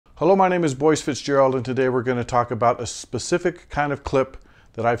Hello, my name is Boyce Fitzgerald, and today we're going to talk about a specific kind of clip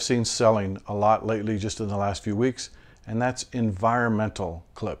that I've seen selling a lot lately, just in the last few weeks, and that's environmental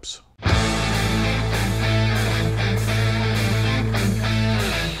clips.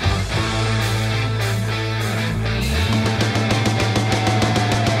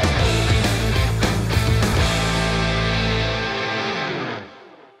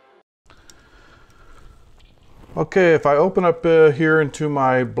 Okay, if I open up here into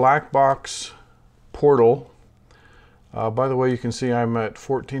my black box portal, by the way, you can see I'm at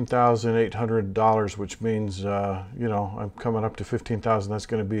 $14,800, which means, you know, I'm coming up to $15,000. That's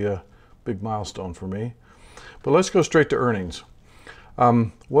going to be a big milestone for me. But let's go straight to earnings.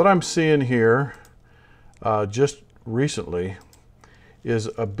 What I'm seeing here just recently is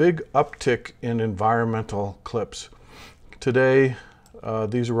a big uptick in environmental clips. Today,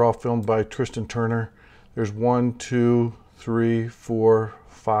 these were all filmed by Tristan Turner. There's 1, 2, 3, 4,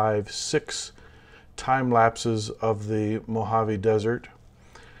 5, 6 time lapses of the Mojave Desert.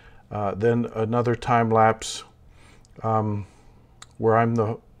 Then another time lapse where I'm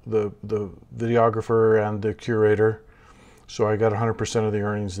the videographer and the curator. So I got 100% of the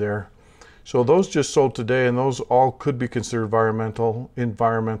earnings there. So those just sold today, and those all could be considered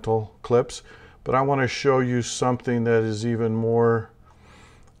environmental clips. But I want to show you something that is even more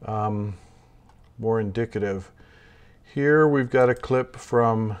indicative. Here we've got a clip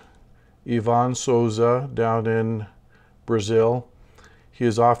from Ivan Souza down in Brazil. He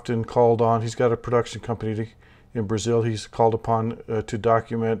is often called on, he's got a production company in Brazil. He's called upon to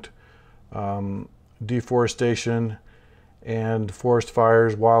document deforestation and forest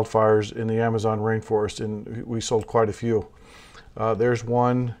fires, wildfires in the Amazon rainforest, and we sold quite a few. There's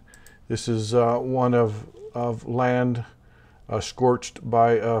one. This is one of land scorched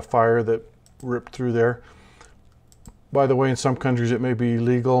by a fire that ripped through there. By the way, in some countries it may be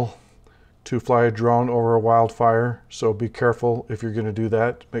illegal to fly a drone over a wildfire, so be careful if you're going to do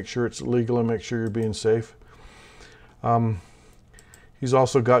that. Make sure it's legal and make sure you're being safe. He's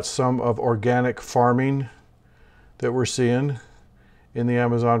also got some of organic farming that we're seeing in the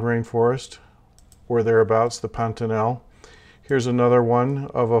Amazon rainforest or thereabouts, the Pantanal. Here's another one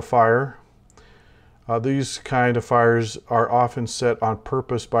of a fire. These kind of fires are often set on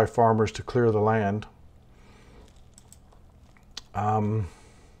purpose by farmers to clear the land.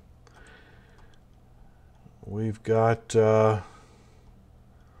 We've got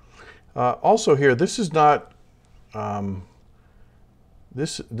also here. This is not.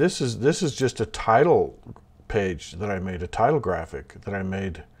 This is just a title page that I made, a title graphic that I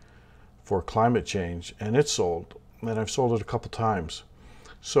made for climate change, and it's sold, and I've sold it a couple times.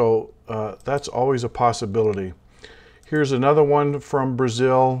 So that's always a possibility. Here's another one from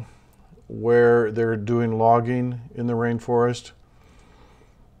Brazil where they're doing logging in the rainforest.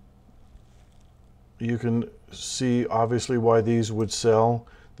 You can see obviously why these would sell.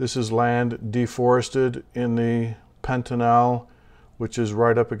 This is land deforested in the Pantanal, which is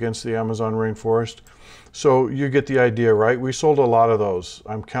right up against the Amazon rainforest. So you get the idea, right? We sold a lot of those.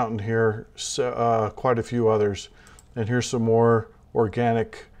 I'm counting here quite a few others. And here's some more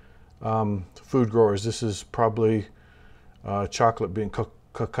organic food growers. This is probably chocolate bean,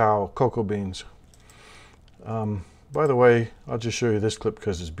 cocoa beans. By the way, I'll just show you this clip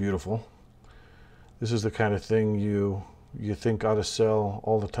because it's beautiful. This is the kind of thing you think ought to sell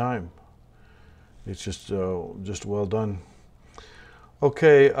all the time. It's just well done.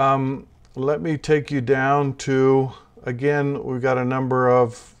 Okay, let me take you down to, again, we've got a number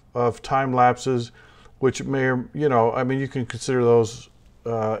of time lapses, which may, you know, I mean, you can consider those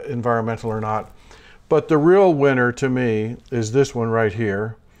environmental or not. But the real winner to me is this one right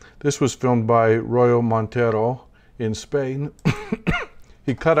here. This was filmed by Royo Montero in Spain.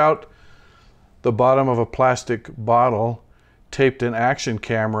 He cut out the bottom of a plastic bottle, taped an action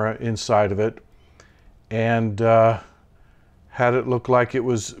camera inside of it, and had it look like it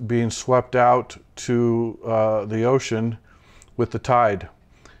was being swept out to the ocean with the tide.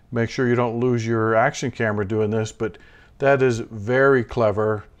 Make sure you don't lose your action camera doing this, but that is very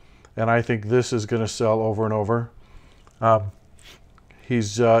clever, and I think this is going to sell over and over.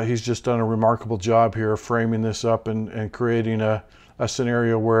 He's just done a remarkable job here framing this up and creating a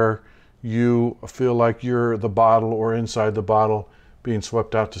scenario where you feel like you're the bottle or inside the bottle being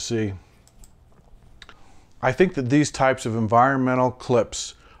swept out to sea. I think that these types of environmental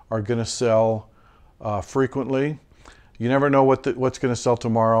clips are going to sell frequently. You never know what's going to sell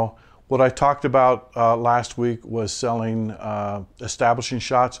tomorrow. What I talked about last week was selling establishing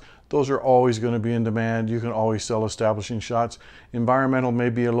shots. Those are always going to be in demand. You can always sell establishing shots. Environmental may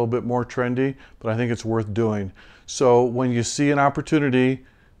be a little bit more trendy, but I think it's worth doing. So when you see an opportunity,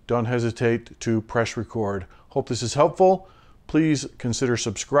 don't hesitate to press record. Hope this is helpful. Please consider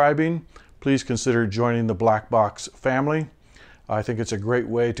subscribing. Please consider joining the Black Box family. I think it's a great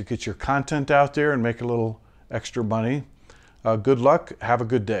way to get your content out there and make a little extra money. Good luck. Have a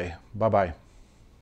good day. Bye-bye.